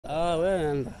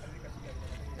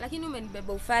Lakini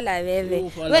umenibeba ufala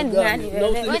wewe. Wewe ni nani wewe?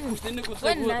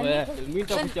 Wewe mimi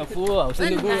nitakuchafua,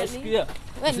 usiniguze sikia.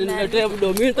 Usiniletee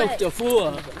mdomo, mimi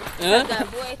nitakuchafua.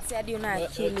 Boy hadi una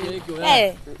akili.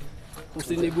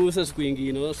 Usiniguze siku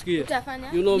nyingine, unasikia?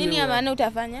 Utafanya? Nini ya maana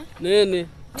utafanya? Nini?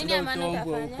 Nini ya maana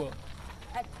utafanya?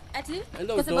 Ati?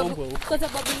 Kwa sababu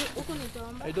huko ni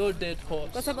tomba. I don't date horse.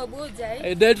 Kwa sababu hujai.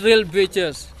 I date real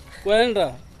bitches.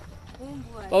 Kwenda.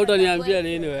 Au utaniambia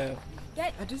nini wewe?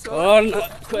 Ona,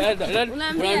 kwenda.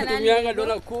 Unanitumianga ndo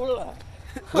nakula.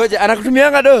 Ngoja,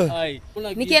 anakutumianga do? Hai.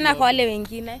 Nikienda kwa wale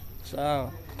wengine.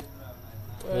 Sawa.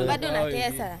 Bado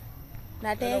natesa.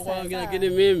 Lakini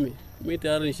mimi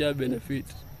tayari nisha benefit.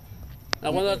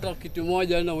 Na kwanza hata kitu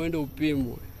moja na uende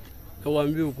upimwe.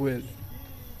 Kawaambie ukweli.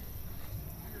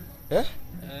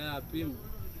 Apimwe.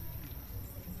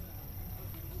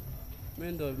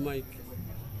 Mendo Mike.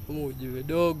 Kama ujiwe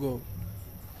dogo.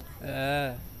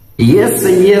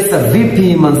 Yes,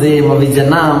 vipi manze,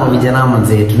 mavijana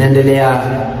manze. Tunaendelea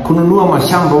kununua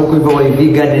mashamba huko hivyo wa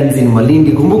EV Gardens in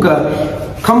Malindi. Kumbuka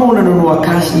kama unanunua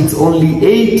cash it's only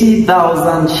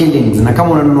 80,000 shillings na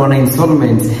kama unanunua na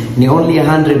installments ni only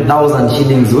 100,000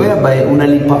 shillings whereby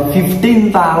unalipa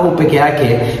 15,000 peke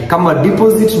yake kama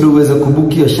deposit ndio uweze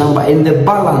kubuki hiyo shamba and the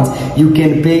balance you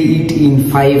can pay it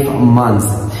in 5 months.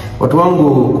 Watu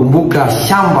wangu kumbuka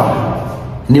shamba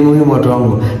ni muhimu watu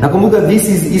wangu. Na kumbuka this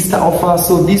is Easter offer,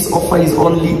 so this offer is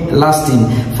only lasting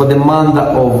for the month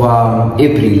of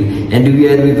April and we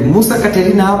are with Musa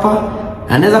Katerina hapa.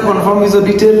 Anaweza confirm hizo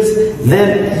details,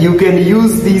 then you can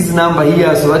use this number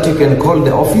here so that you can call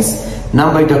the office.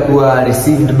 Number itakuwa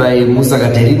received by Musa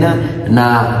Katerina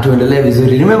na tuendelee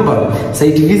vizuri. Remember,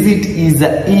 site visit is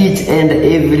each and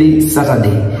every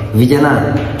Saturday.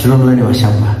 Vijana, tununueni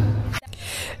mashamba.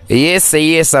 Yes,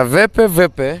 vepe.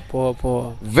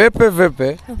 Poa.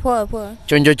 Vepe. Poa.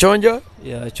 Chonjo.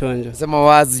 Yeah, chonjo. Sema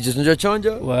wazi,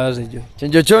 chonjo. Wazi jo.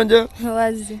 Chonjo.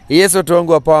 Wazi. Yes, watu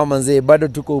wangu hapa manze, bado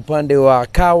tuko upande wa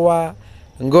Kawa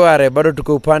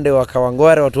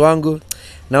Ngware, watu wangu.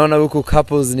 Naona huko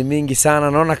couples ni mingi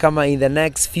sana. Naona kama in the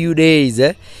next few days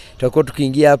tutakuwa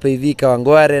tukiingia hapa hivi Kawa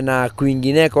Ngware na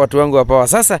kuingineka watu wangu hapa.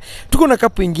 Sasa tuko na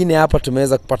couple nyingine hapa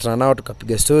tumeweza kupatana nao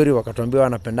tukapiga story wakatuambia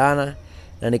wanapendana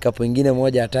na ni couple nyingine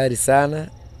moja hatari sana.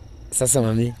 Sasa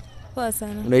mami, poa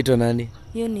sana. Unaitwa nani?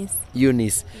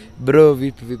 Eunice. Bro,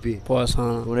 vipi? Poa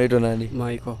sana. Unaitwa nani?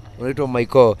 Michael. Unaitwa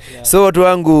Michael. Yeah. So watu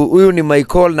wangu, huyu ni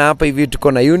Michael na hapa hivi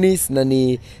tuko na Eunice na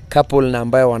ni couple na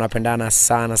ambayo wanapendana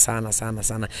sana.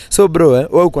 So bro,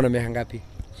 wewe uko na miaka ngapi?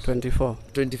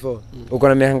 24. Uko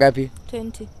na miaka ngapi?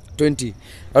 20.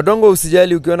 Adongo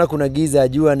usijali ukiona kuna giza,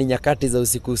 jua ni nyakati za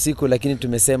usiku lakini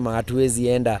tumesema hatuwezi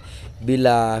enda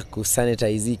bila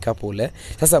kusanitize couple.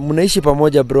 Sasa mnaishi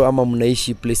pamoja bro ama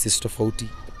mnaishi places tofauti?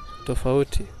 Wewe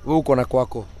uko na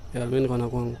kwako? Yeah, mimi niko na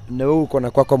kwangu. Na wewe uko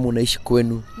na kwako, mnaishi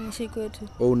kwenu? Naishi kwetu.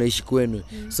 Wewe unaishi kwenu.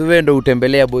 So wewe ndo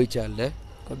utembelea boy child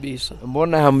Kabisa.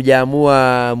 Mbona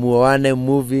hamjaamua muoane,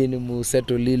 movie ni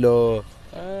museto lilo?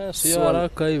 Si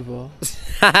haraka hivyo.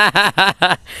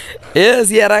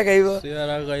 Si haraka hivyo. Si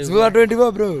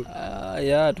 24 bro.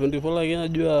 Yeah, 24 lakini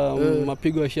najua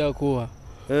mapigo yashakuwa.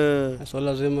 So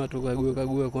lazima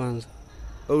tukague kwanza.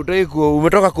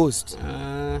 Umetoka coast?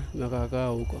 Nimekaa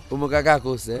huko. Umekaa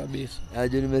coast Kabisa.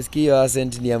 Aje nimesikia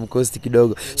accent ni ya mcoast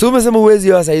kidogo. So umesema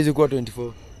uwezi wa saa hizi kwa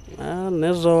 24?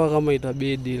 Naweza kama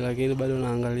itabidi lakini bado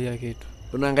naangalia kitu.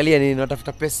 Unaangalia nini?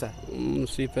 Unatafuta pesa?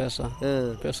 Si pesa.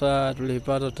 Pesa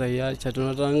tulipata tayari,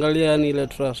 tunaangalia ni ile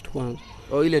trust kwanza.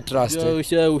 Ile trust.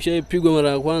 Ushaipigwa mara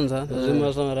ya kwanza, lazima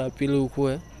sasa mara ya pili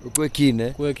ukue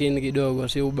kine kidogo,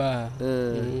 si ubaya.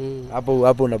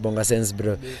 Hapo unabonga sense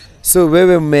bro. So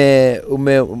wewe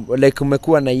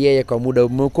umekuwa na yeye kwa muda,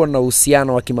 umekuwa na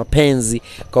uhusiano wa kimapenzi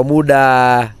kwa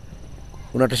muda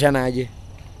unatoshana aje?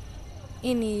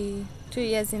 Ini 2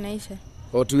 years inaisha.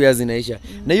 2 years inaisha.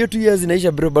 Na hiyo 2 years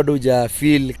inaisha bro, bado huja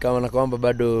feel kama na kwamba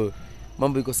bado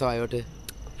mambo iko sawa yote?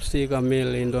 Si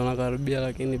kamili, ndo nakaribia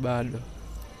lakini bado.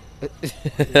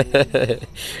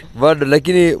 Bado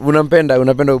lakini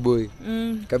unapenda uboy?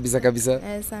 Kabisa.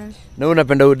 Sana. Na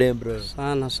unapenda udem bro?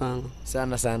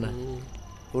 Sana.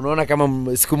 Unaona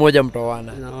kama siku moja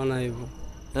mtaoana? Naona hivyo.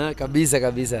 Kabisa.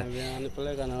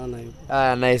 Anipeleka naona hivyo.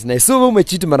 Nice. So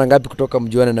umecheat mara ngapi kutoka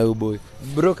mjuane na uboy?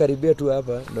 Bro karibia tu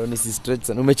hapa ndo nisi straight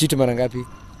sana. Umecheat mara ngapi?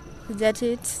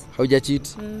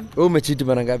 Haujacheat. Wewe umecheat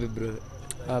mara ngapi bro?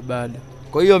 Bado.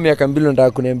 Kwa hiyo miaka 2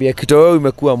 nataka kuniambia kitoweo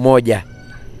imekuwa moja.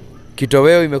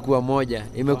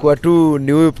 Imekuwa tu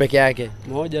ni huyu peke yake.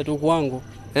 Moja tu kwangu.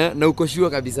 Na uko sure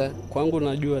kabisa? Kwangu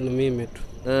najua ni mimi tu.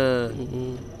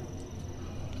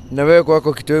 Na wewe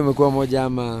kwako kitoweo imekuwa moja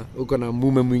ama uko na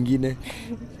mume mwingine?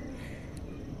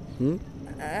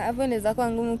 Hapo inaweza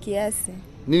kuwa ngumu kiasi.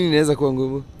 Nini inaweza kuwa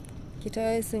ngumu?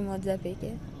 Kitoweo si moja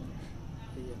pekee.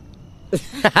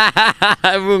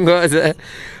 Ngoja.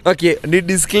 Okay, ni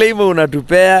disclaimer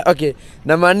unatupea. Okay,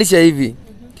 namaanisha hivi.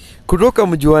 Kutoka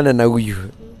mjuane na huyu.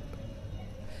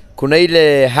 Kuna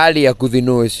ile hali ya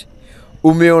kudhinosh.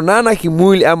 Umeonana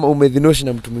kimwili ama umedhinosh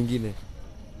na mtu mwingine?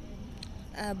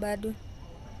 Bado.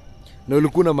 Na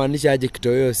ulikuwa unamaanisha aje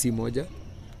kitoweo si moja?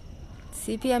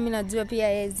 Si pia mimi najua pia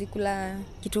yeye kula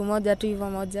kitu moja tu hivyo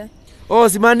moja.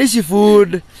 Simaanishi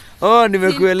food.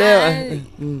 Nimekuelewa.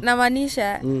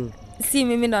 Namaanisha si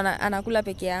mimi ndo anakula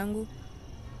peke yangu.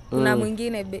 Kuna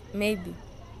mwingine maybe.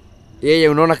 Yeye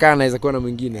unaona kama anaweza kuwa na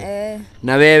mwingine?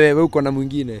 Na wewe uko na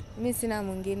mwingine? Mimi sina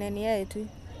mwingine, ni yeye tu.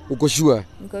 Uko sure?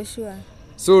 Niko sure.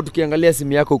 So tukiangalia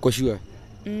simu yako uko sure?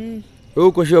 Wewe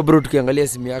uko sure bro, tukiangalia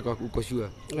simu yako uko sure?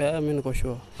 Mimi niko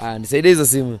sure. Nisaidie hizo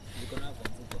simu.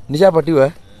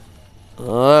 Nishapatiwa?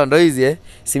 Ndo hizi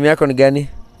Simu yako ni gani?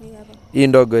 Hii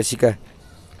ndogo, shika.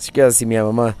 Shika simu ya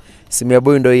mama. Simu ya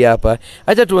boy ndo hii hapa.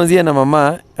 Acha tuanzie na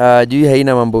mama, juu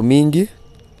haina mambo mingi.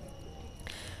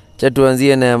 Acha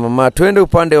tuanzie na mama. Tuende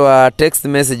upande wa text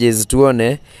messages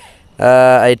tuone.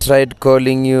 I tried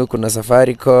calling you, kuna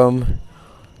Safaricom.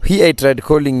 Hii I tried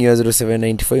calling you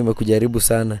 0794 imekujaribu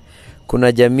sana.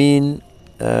 Kuna Jamin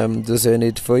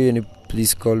 0784 ni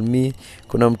please call me.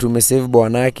 Kuna mtu umesave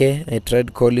bwanake, I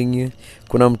tried calling you.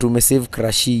 Kuna mtu umesave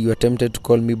Crashi, you attempted to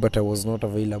call me but I was not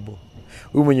available.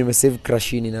 Huyu mwenye umesave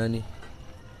Crashi ni nani?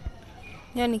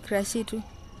 Ni Crashi tu.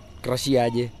 Crashi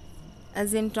aje?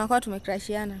 Tunakuwa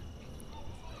tumecrashiana.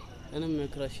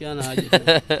 Mmecrashiana aje?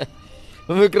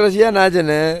 Mmecrashiana aje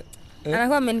na?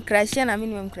 Anakuwa amenicrashia na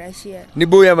mimi nimemcrashia. Ni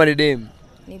boy ama ni dem?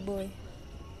 Ni boy.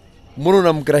 Mbona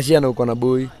unamcrashia na uko na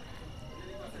boy?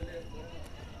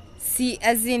 Si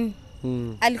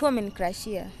alikuwa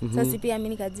amenicrashia. Sasa pia mimi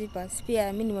nikajipa. Si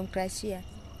pia mimi nimemcrashia.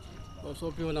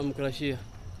 So pia unamcrashia.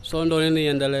 So ndo nini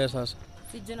iendelee sasa?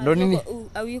 Ndo nini?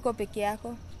 Au yuko peke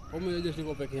yako? Mimi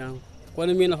siko peke yangu.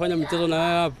 Kwani mimi nafanya mchezo na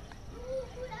wewe hapa?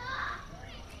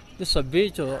 This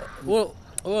bicho.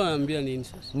 Unaambia nini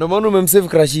sasa? Ndio maana umemsave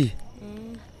Crashi.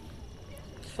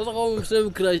 Sasa kama umemsave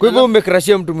Crashi. Kwa hivyo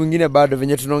umecrashia mtu mwingine bado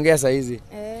venye tunaongea saa hizi?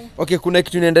 Okay, kuna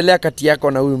kitu inaendelea kati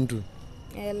yako na huyu mtu?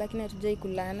 Lakini hatujai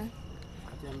kulana.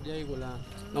 Hatujai kulana.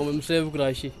 Na umemsave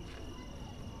Crashi.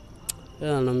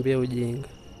 Ananiambia ujinga.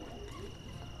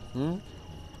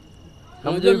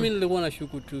 Unajua mimi nilikuwa na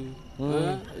shuku tu.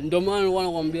 Ndio maana nilikuwa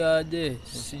nakwambia aje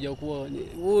sijakuwa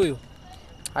huyo.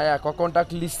 Haya, kwa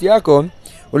contact list yako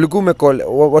ulikuwa umecall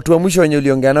watu wa mwisho wenye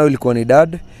uliongea nao ilikuwa ni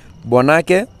dad,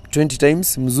 bwanake 20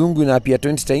 times, mzungu na pia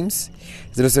 20 times,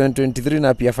 0723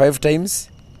 na pia 5 times.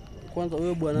 Kwanza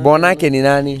wewe bwanake ni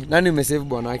nani? Nani umesave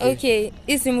bwanake? Okay,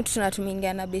 hizi mtu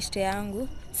tunatumingia na best yangu.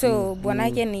 So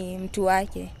bwanake ni mtu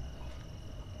wake.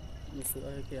 Mtu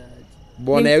wake aje?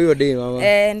 Bwana ya huyo day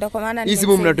mama. Ndio kwa maana hizi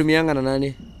mnatumianga na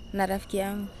nani? Na rafiki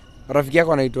yangu. Rafiki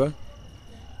yako anaitwa?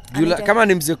 Kama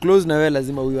ni mse close na wewe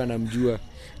lazima huyu anamjua.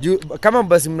 Kama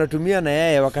basi mnatumia na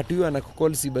yeye wakati huyu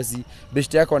anakucall si basi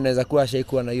best yako anaweza kuwa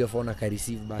ashaikuwa na hiyo phone aka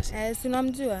receive basi. Si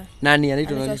unamjua? Nani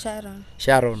anaitwa nani?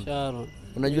 Sharon.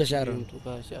 Unajua Sharon? Mtu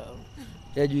ka Sharon.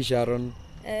 Yajui Sharon.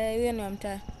 Huyo ni wa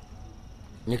mtaa.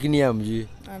 Lakini yeye amjui.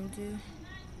 Amjui.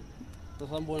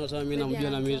 Sasa mbona sasa mimi namjua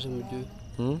na mimi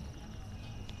simjui?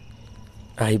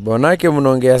 Ai bwanake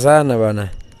mnaongea sana bana.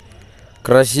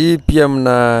 Crashi pia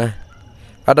mna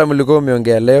hata mlikuwa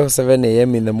umeongea leo 7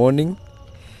 am in the morning.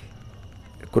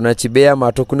 Kuna Chibea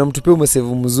Mato, kuna mtu pia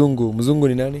umesave mzungu. Mzungu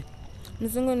ni nani?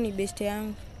 Mzungu ni best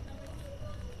yangu.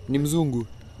 Ni mzungu?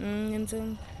 Ni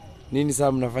mzungu. Nini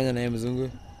sasa mnafanya na yeye mzungu?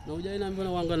 Na hujai naambia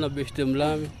na wanga na best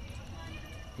mlami.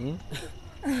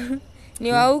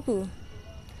 Ni wa huku.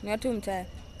 Ni watu mtaa.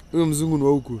 Huyo mzungu ni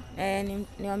wa huku?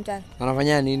 Ni wa mtaa.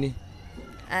 Anafanya nini?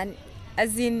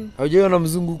 Haujaona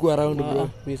mzungu huko around bro?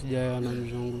 Mimi sijaona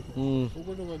mzungu.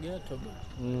 Huko toka ghetto bro.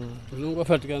 Mzungu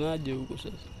apatikanaje huko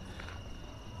sasa?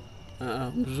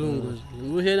 Mzungu.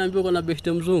 Mbona naambia kuna best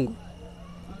mzungu?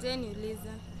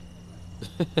 Niuliza.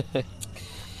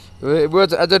 Wewe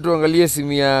bwana acha tuangalie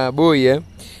simu ya boy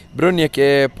Bro ni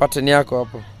yake pattern yako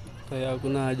hapo.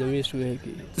 Kuna haja mimi siweki.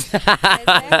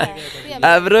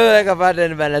 Bro weka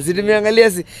pattern bana. Si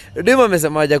tumeangalia si Demo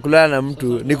amesema haja kulala na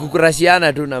mtu, ni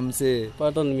kukurashiana tu na msee.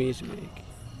 Pattern mimi siweki.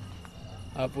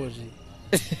 Hapo si.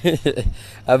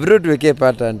 Bro tuweke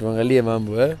pattern tuangalie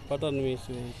mambo Pattern mimi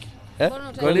siweki.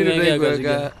 Kwa nini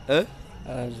unaweka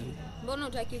Mbona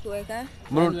utaki kuweka?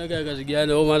 Mbona unaweka kazi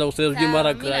gani? Au mara usije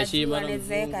mara crash mara.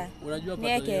 Unajua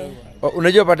pattern.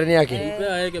 Unajua pattern yake?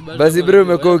 Basi bro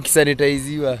umekuwa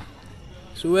ukisanitiziwa.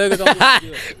 Siweke kama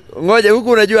unajua. Ngoja huku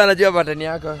unajua anajua pattern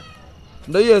yako.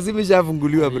 Ndio hiyo simu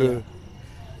ishafunguliwa bro.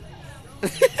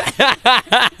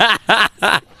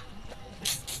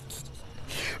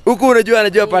 Huko unajua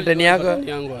anajua pattern yako?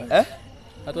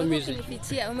 Hata mimi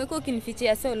ukinifichia, umekuwa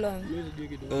ukinifichia so long.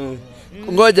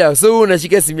 Ngoja, so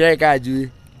unashika simu yake kajui.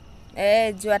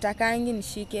 Juu atakangi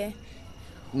nishike.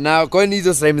 Na kwa nini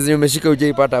hizo times zenye umeshika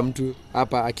hujaipata mtu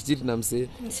hapa akichiti na msee?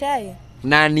 Mshai.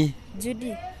 Nani?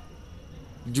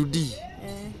 Judy.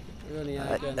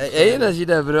 Ina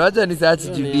shida bro, acha ni search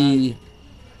Judy.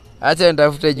 Acha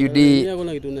nitafute Judy.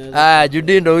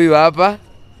 Judy ndo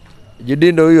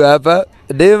huyu hapa.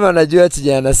 Dave anajua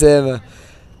chenye anasema.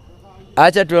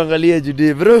 Acha tuangalie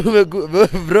Judy. Bro,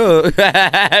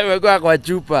 umekuwa kwa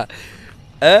chupa.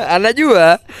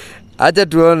 Anajua. Acha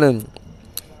tuone.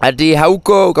 Ati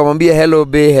hauko ukamwambia hello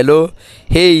be, hello.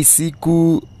 Hey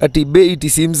siku ati be it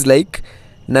seems like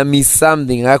na miss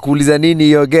something. Akuuliza nini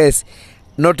hiyo guess?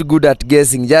 Not good at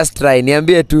guessing, just try.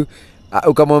 Niambie tu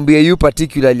ukamwambia you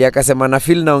particularly akasema na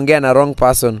feel naongea na wrong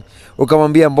person.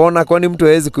 Ukamwambia mbona kwani mtu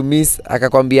hawezi kumiss?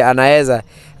 Akakwambia anaweza.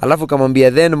 Alafu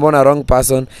ukamwambia then mbona wrong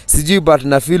person? Sijui but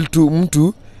na feel tu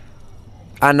mtu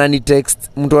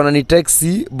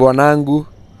ananitext bwanangu.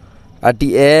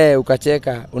 Ati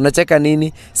ukacheka. Unacheka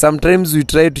nini? Sometimes we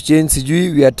try to change, sijui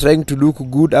we are trying to look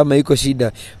good ama iko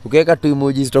shida. Ukiweka tu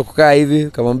emojis tokukaa hivi,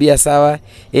 ukamwambia sawa.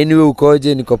 Anyway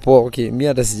ukoje? Niko poa. Okay, mimi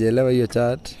hata sijaelewa hiyo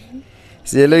chat.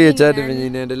 Sijaelewa hiyo chat venye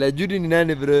inaendelea. Judy ni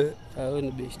nani bro? Wewe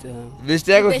ni best yangu. Best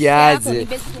yako kiaje?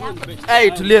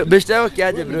 Tulia, best yako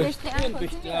kiaje bro? Best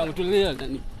yangu tulia.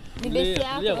 Ni best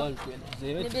yako.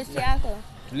 Ni best yako.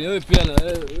 Tulia wewe pia na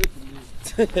wewe.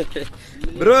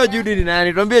 Bro, Judy ni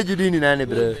nani? Tuambie Judy ni nani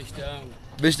bro?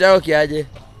 Best yako kiaje?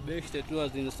 Best tu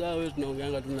azini sawa wewe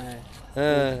tunaongeanga tu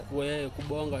naye. Wewe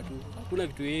kubonga tu. Hakuna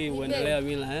kitu hii uendelea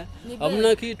bila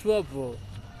hamna kitu hapo.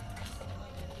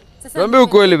 Tuambie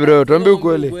ukweli bro, tuambie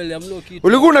ukweli.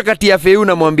 Ulikuwa unakatia fei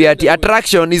unamwambia ati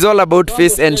attraction is all about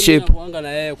face and shape. Kuanga na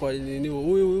yeye kwa nini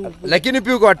huyu. Lakini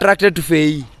pia uko attracted to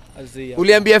fei.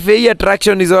 Uliambia fei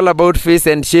attraction is all about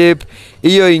face and shape.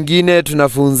 Hiyo ingine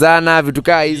tunafunzana vitu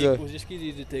kaa hizo. Usisikize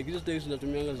hizi text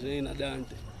tunatumianga zaidi na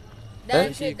Dante.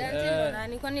 Dante ndo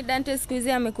nani? Kwani Dante siku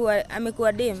hizi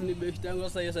amekuwa dem? Ni best yangu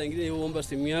sasa ingine uomba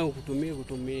simu yangu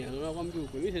kutumia. Nakwambia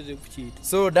uko mimi siwezi kucheat.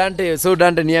 So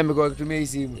Dante ni amekuwa akitumia hii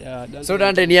simu. So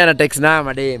Dante ni ana text na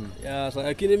madem. Sasa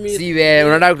lakini mimi si wewe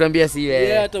unataka kutuambia si wewe.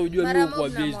 Yeye hata ujue mimi kwa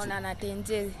busy. Mara na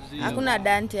tenje. Hakuna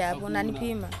Dante hapo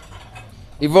unanipima.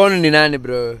 Yvonne ni nani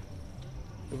bro?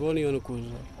 Yvonne ni kuza.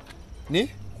 Ni?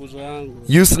 Kuza yangu.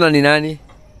 Yusna ni nani?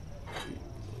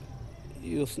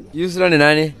 Yusna ni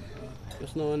nani?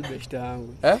 Yusna ni best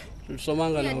yangu.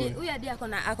 Tulisomanga na huyu. Huyu hadi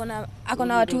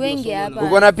akona watu wengi hapa.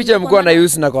 Uko na picha mko na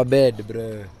Yusna kwa bed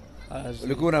bro.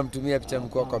 Ulikuwa unamtumia picha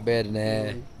mko kwa bed na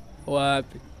yeye.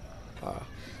 Wapi?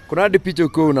 Kuna hadi picha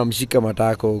uko unamshika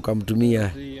matako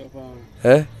ukamtumia.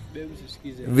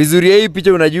 Vizuri hii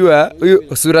picha unajua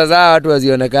huyu sura za watu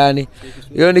wazionekani.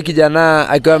 Hiyo ni kijana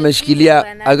akiwa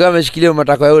ameshikilia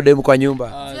matako yao demu kwa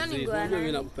nyumba.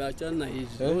 Mimi nakupenda na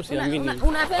hizi. Usiamini.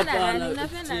 Unapenda nani?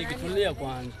 Unapenda nani? Tulia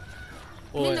kwanza.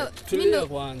 Tulia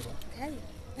kwanza.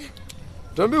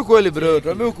 Tuambie ukweli bro,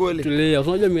 tuambie ukweli. Tulia,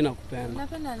 unajua mimi nakupenda.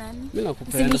 Unapenda nani? Mimi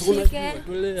nakupenda.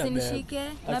 Tulia. Sinishike.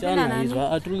 Unapenda nani?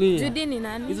 Atulia. Judy ni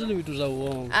nani? Hizo ni vitu za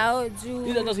uongo. Juu.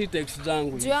 Hizo hata si text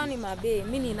zangu. Juu ni mabe.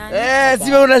 Mimi ni nani?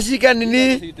 Sio unashika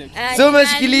nini? Sio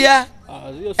umeshikilia?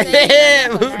 Hiyo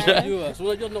sio.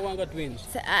 Unajua tunakuanga twins.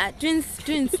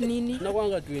 Twins nini?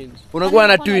 Tunakuanga twins. Unakuwa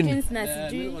na twin? Twins na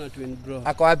sijui. Mimi na twin bro.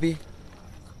 Ako wapi?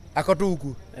 Ako tu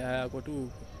huku. Ako tu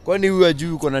huku. Kwani huyu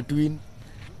ajui uko na twin?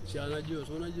 Si anajua,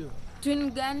 so unajua.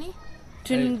 Twin gani?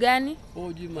 Twin gani?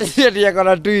 Hujui Mike. Eti yako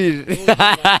na twin.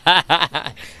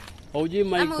 Hujui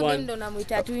Mike kwani? Ama ndo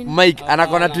namuita twin. Mike,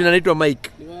 anakona twin anaitwa Mike.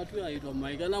 Ni twin anaitwa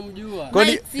Mike, anamjua.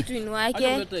 Kwani si twin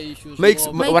wake? Mike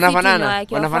wanafanana?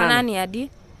 Wanafanana hadi?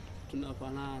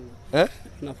 Tunafanana.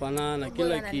 Tunafanana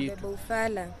kila kitu.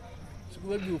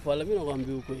 Sikubebi ufala, mimi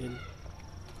nakwambia ukweli.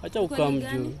 Acha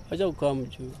ukamjuu.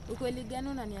 Ukweli gani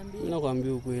unaniambia? Mimi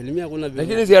nakwambia ukweli. Mimi hakuna vile.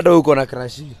 Lakini si hata uko na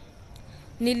crush.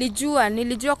 Nilijua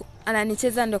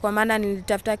ananicheza ndio kwa maana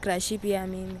nilitafuta crush pia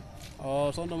mimi.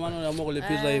 Sasa ndo maana unaamua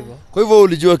kulipiza hivyo. Kwa hivyo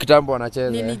ulijua kitambo anacheza?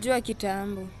 Nilijua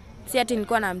kitambo. Si ati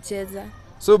nilikuwa namcheza.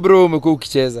 So bro umekuwa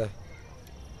ukicheza?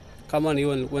 Kama ni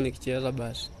hiyo nilikuwa nikicheza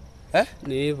basi.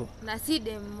 Ni hivyo. Na si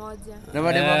dem moja. Na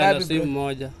madem ngapi? Si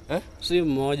mmoja. Si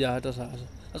mmoja hata sasa.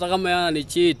 Sasa kama yana ni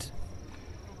cheat.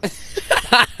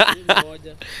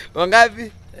 Mmoja.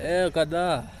 Wangapi?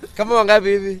 Kadhaa. Kama wangapi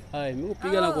hivi? Mimi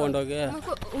upiga na kuondokea.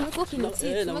 Umekuwa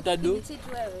kinicheat. Na mtadu.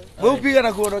 Wewe upiga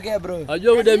na kuondokea bro.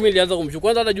 Unajua wewe mimi nilianza kumchukua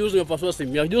kwanza hata juzi nimepasua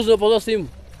simu. Juzi nimepasua simu.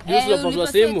 Juzi napasua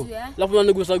simu. Alafu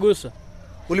unanigusa.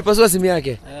 Ulipasua simu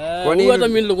yake? Kwa nini? Hata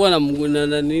mimi nilikuwa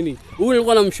na nini? Huyu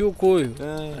nilikuwa namshuku huyu.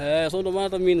 So ndo maana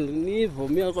hata mimi ni hivyo.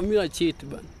 Mimi na cheat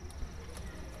bana.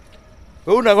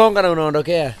 Wewe unagonga na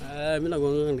unaondokea? Mimi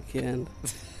nagonga nikienda.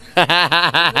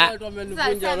 Watu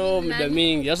wamenivunja roho muda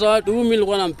mingi. Sasa watu mimi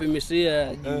nilikuwa nampimisia.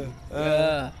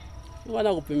 Nilikuwa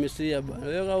nakupimisia bana.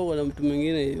 Wewe uko na mtu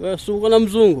mwingine. Wewe si uko na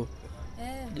mzungu?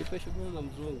 Jipe shughuli na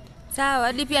mzungu. Sawa,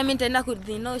 hadi pia mimi nitaenda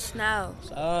kudhinosh nao.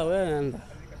 Sawa, wewe nenda.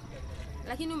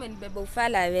 Lakini umenibeba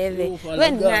ufala wewe.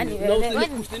 Wewe ni nani wewe?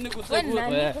 Usiniguse.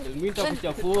 Mimi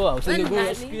nitakuchafua.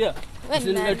 Usinigusikia.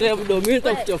 Usiniletee mdomo, mimi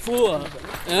nitakuchafua.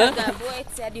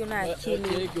 Hadi una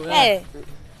akili.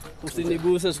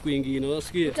 Usiniguse siku nyingine,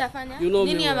 unasikia? Utafanya?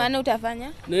 Nini ya maana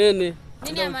utafanya? Nini?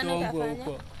 Nini ya maana utafanya?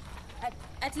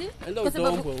 Ati? Kwa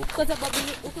sababu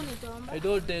huko ni tomba. I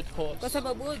don't date horse. Kwa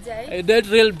sababu hujai. I date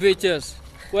real bitches.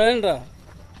 Kwenda.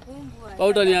 Au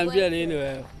utaniambia nini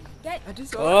wewe?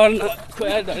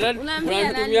 Kwenda.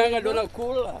 Unamtumianga do na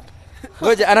kula.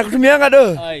 Ngoja, anakutumianga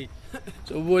do? Ai.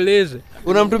 Soboleze.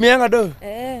 Unamtumianga do?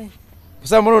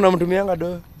 Sasa mbona unamtumianga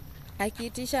do?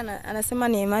 Akiitisha anasema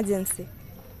ni emergency.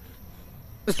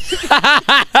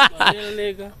 Real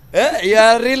nigga.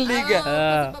 Ya real nigga.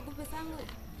 Sababu pesa yangu.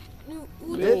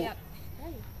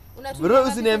 Bro,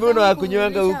 usiniambie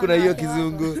unakunywanga huku na hiyo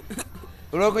kizungu.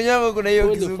 Unakunywanga huku na hiyo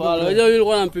kizungu. Unajua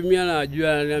nilikuwa nampimia na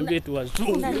ajua ananiambia tu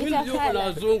wazungu. Mimi ndio kuna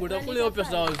wazungu, nakula hiyo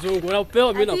pesa wazungu.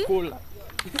 Unapewa mimi nakula.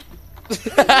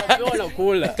 Wewe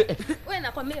nakula. Wewe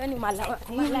nakwambia wewe ni malaya wa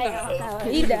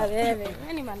kawaida wewe.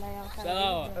 Wewe ni malaya wa kawaida.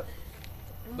 Sawa.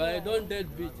 But I don't date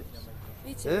bitches.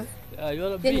 Bitches? Yeah, you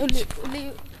are a bitch.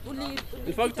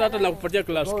 In fact hata nakupatia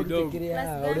class kidogo.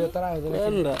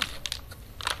 Kwenda.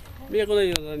 Mimi kuna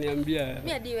hiyo unaniambia.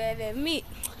 Mimi hadi wewe. Mimi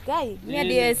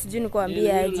hadi wewe sijui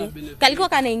nikwambia aje. Kalikuwa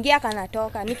kanaingia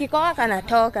kanatoka. Nikikoa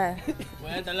kanatoka.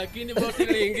 Waenda lakini boss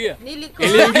iliingia.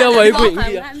 Iliingia wa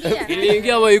kuingia.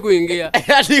 Iliingia wa kuingia.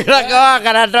 Hadi kakawa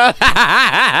kanatoka.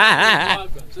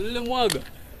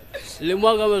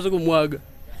 Nilimwaga ama sikumwaga.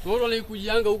 Sio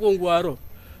nilikujanga huko Ngwaro.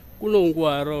 Kuna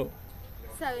Ngwaro.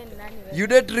 Sasa wewe ni nani wewe? You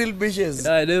date real bitches?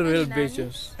 Yeah, they real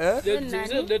bitches.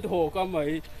 Date ho kama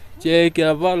hii. Cheki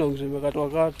hapa long zimekatwa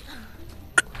kata.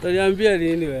 Utaniambia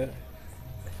nini wewe?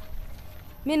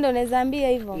 Mimi ndo nawezaambia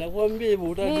hivyo. Nakwambia hivyo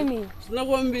utaki. Mimi.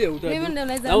 Sinakwambia utaki. Mimi ndo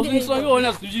nawezaambia. Na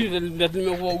usinione sijui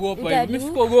nimekuogopa hivi. Mimi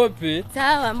sikogopi.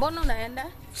 Sawa, mbona unaenda?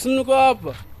 Sinuko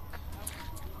hapa.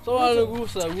 Sawa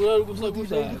anagusa.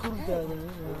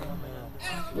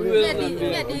 Mimi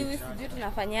hadi sijui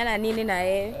tunafanyana nini na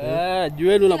yeye.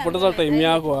 Jueni unapoteza time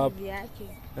yako hapa.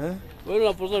 Wewe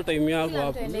unapoteza time yako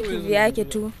hapa. Hivi yake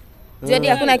tu. Jadi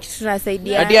hakuna kitu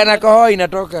tunasaidia. Hadi anakohoa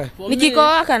inatoka.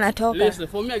 Nikikohoa kanatoka. Listen,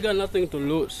 for me I got nothing to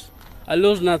lose. I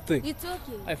lose nothing. It's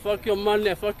okay. I fuck your money,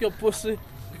 I fuck your pussy.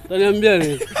 Utaniambia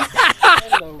nini?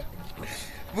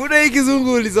 Buda hii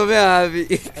kizungu ulisomea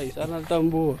wapi? Ai sana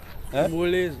tambua.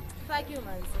 Mueleze. Fuck you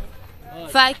man.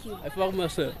 Fuck you. I fuck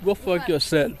myself. Go fuck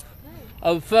yourself.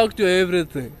 I've fucked you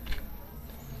everything.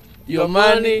 Your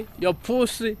money, your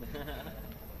pussy.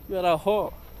 You're a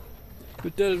whore. You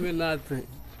tell me nothing.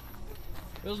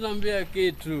 Unaniambia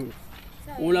kitu.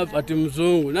 Ati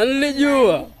mzungu. Na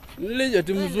nilijua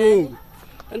ati mzungu.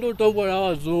 Ndio utombo na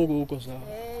wazungu huko sawa.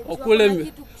 Okule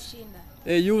kitu kushinda.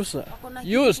 User.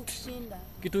 Used.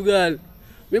 Kitu gani?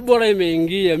 Mimi bora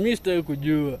imeingia, mimi sitaki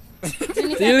kujua.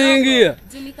 Iliingia.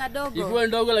 Jini kadogo. Ilikuwa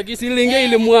ndogo lakini iliingia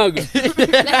ilimwaga.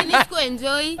 Lakini siku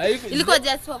enjoy. Ilikuwa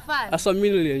just for fun. Asa mimi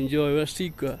nilienjoy, wewe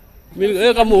sika.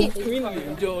 Mimi kama mimi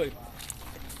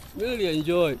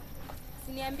nilienjoy.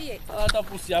 Siniambie. Hata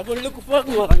pusi yako nilikufuck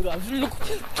mara ngapi?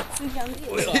 Siniambie.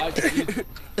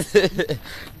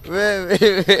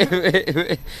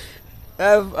 Wewe.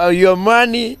 Have your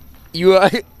money, you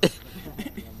are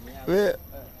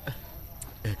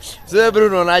Sasa bro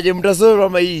unaonaje mtasoma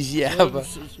maisha hapa?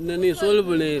 Nani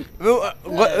solve nini?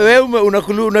 Wewe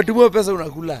unatumia pesa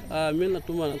unakula? Mimi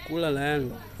natuma nakula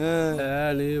naenda.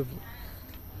 Ni hivyo.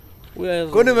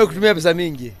 Kwani umekutumia pesa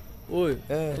mingi? Oi,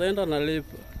 rent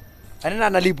analipa. Anena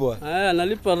analipwa?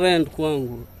 Analipa rent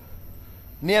kwangu.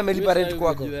 Ni amelipa rent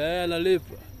kwako?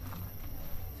 Analipa.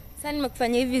 Sasa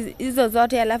nimekufanyia hivi hizo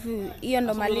zote alafu hiyo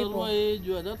ndo malipo.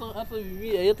 Hata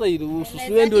hivi hata iruhusu.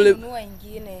 Siwe ndio ile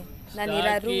nyingine na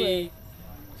nirarue.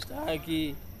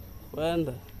 Staki.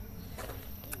 Kwenda.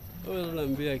 Wewe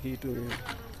unaniambia kitu wewe.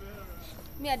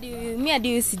 Mimi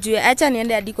hadi sijui. Acha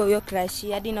niende hadi kwa hiyo crush.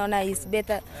 Hadi naona is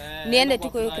better. Niende tu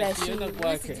kwa hiyo crush.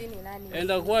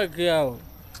 Enda kwake hao.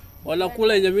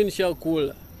 Wanakula yenye mimi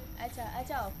nishakula.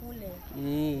 Acha wakule.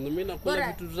 Mimi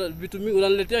nakula vitu mingi.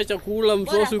 Unaniletea chakula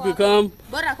msosi ukikam.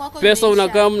 Bora kwako. Pesa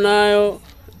unakam nayo.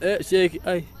 Shake.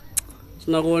 Ai.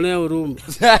 Sinakuonea huruma.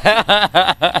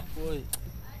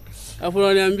 Hapo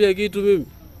unaniambia kitu mimi.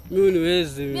 Mimi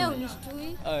niwezi mimi. Mimi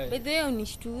unishtui. Bedhe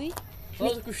unishtui.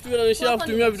 Sasa kushtua na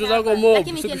nishakutumia vitu zako mob.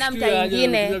 Lakini nikienda mtaa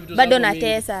mwingine bado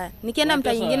natesa. Nikienda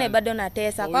mtaa mwingine bado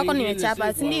natesa. Kwako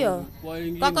nimechapa, si ndio?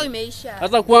 Kwako imeisha.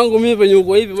 Hata kwangu mimi penye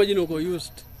uko hivi imagine uko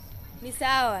used. Ni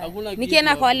sawa.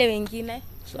 Nikienda kwa wale wengine.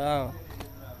 Sawa.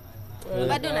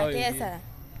 Bado natesa.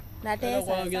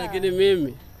 Natesa. Lakini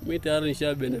mimi tayari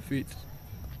nisha benefit.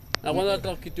 Na kwanza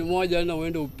hata kitu moja na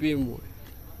uende upimwe.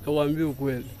 Kawaambie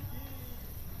ukweli.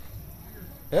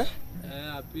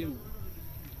 Apimwe.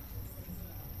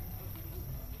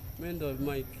 Mendo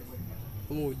Mike.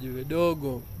 Kama ujiwe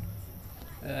dogo.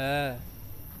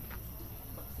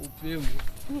 Upimwe.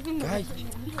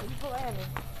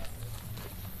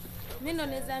 Mimi ndo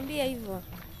nezambia hivyo.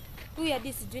 Huyu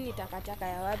hadi sijui ni takataka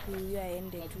ya wapi huyu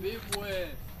aende tu.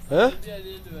 Apimwe.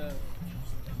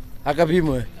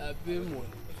 Akapimwe. Apimwe.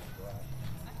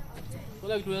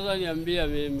 Kuna kitu unaweza niambia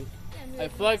mimi? I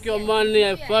fuck your money,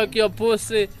 I fuck your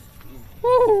pussy.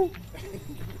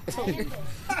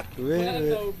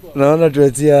 Naona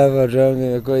tuachie hapa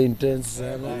tuange kwa intense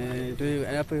sana. Ndio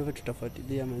hapo hivyo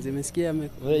tutafuatilia manzi. Umesikia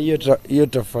hiyo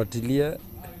tutafuatilia.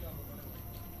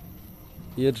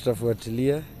 Hiyo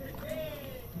tutafuatilia.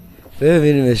 Wewe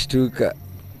mimi nimeshtuka.